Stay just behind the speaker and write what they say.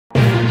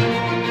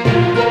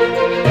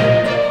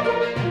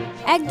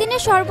একদিনে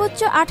সর্বোচ্চ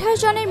 ২৮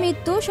 জনের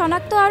মৃত্যু,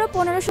 শনাক্ত আরও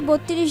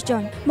 ১৫৩২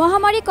 জন।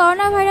 মহামারী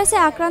করোনা ভাইরাসে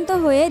আক্রান্ত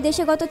হয়ে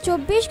দেশে গত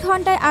 ২৪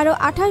 ঘন্টায় আরও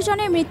 ২৮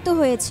 জনের মৃত্যু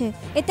হয়েছে।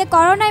 এতে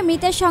করোনায়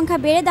মৃতের সংখ্যা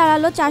বেড়ে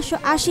দাঁড়ালো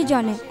 ৪৮০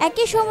 জনে।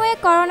 একই সময়ে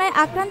করোনায়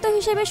আক্রান্ত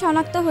হিসেবে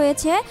শনাক্ত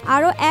হয়েছে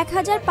আরও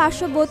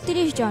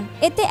 ১৫৩২ জন।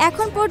 এতে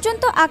এখন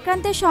পর্যন্ত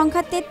আক্রান্তের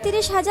সংখ্যা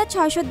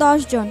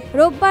 ৩৩,৬১০ জন।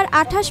 রোববার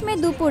 ২৮ মে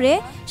দুপুরে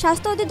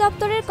স্বাস্থ্য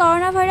অধিদপ্তরের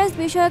করোনা ভাইরাস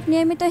বিষয়ক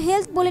নিয়মিত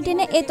হেলথ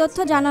বুলেটিনে এ তথ্য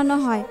জানানো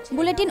হয়।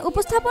 বুলেটিন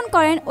উপস্থাপন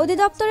করেন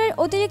অধিদপ্তরের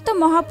অতিরিক্ত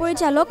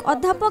মহাপরিচালক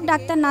অধ্যাপক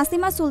ডাক্তার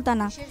নাসিমা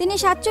সুলতানা। তিনি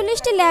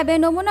 ৪৭টি ল্যাবে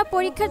নমুনা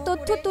পরীক্ষার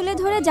তথ্য তুলে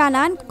ধরে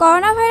জানান,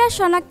 করোনা ভাইরাস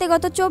শনাক্তে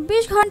গত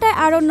 ২৪ ঘন্টায়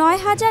আরও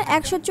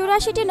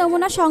 ৯,১৮৪টি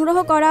নমুনা সংগ্রহ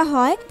করা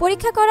হয়।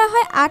 পরীক্ষা করা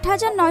হয়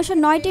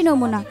 ৮,৯০৯টি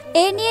নমুনা।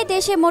 এ নিয়ে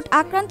দেশে মোট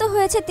আক্রান্ত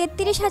হয়েছে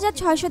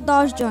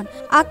 ৩৩,৬১০ জন।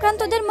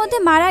 আক্রান্তদের মধ্যে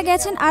মারা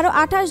গেছেন আরও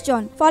 ২৮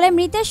 জন। ফলে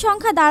মৃতের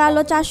সংখ্যা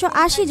দাঁড়ালো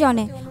 ৪৮০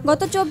 জনে।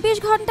 গত ২৪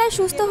 ঘন্টায়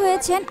সুস্থ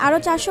হয়েছেন আরও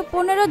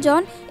 ৪১৫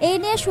 জন। এই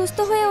নিয়ে সুস্থ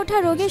হয়ে ওঠা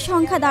রোগীর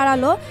সংখ্যা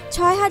দাঁড়ালো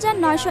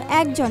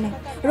 ৬,৯০১ জনে।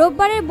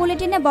 রোববারের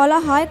বুলেটিনে বলা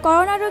হয়,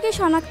 করোনা রোগী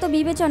শনাক্ত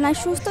বিবেচনায়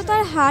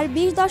সুস্থতার হার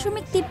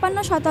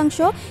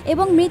 ২০.৫৩%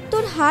 এবং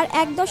মৃত্যুর হার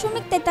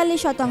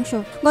 ১.৪৩%।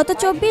 গত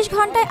 ২৪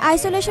 ঘন্টায়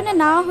আইসোলেশনে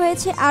নেওয়া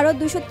হয়েছে আরও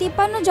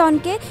 ২৫৩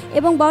 জনকে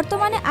এবং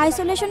বর্তমানে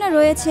আইসোলেশনে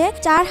রয়েছে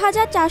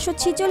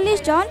 ৪,৪৪৬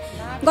 জন।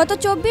 গত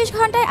 ২৪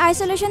 ঘন্টায়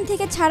আইসোলেশন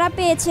থেকে ছাড়া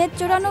পেয়েছে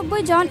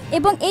 ৯৪ জন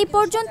এবং এই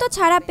পর্যন্ত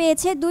ছাড়া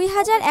পেয়েছে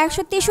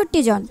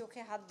 ২,১৬৩ জন।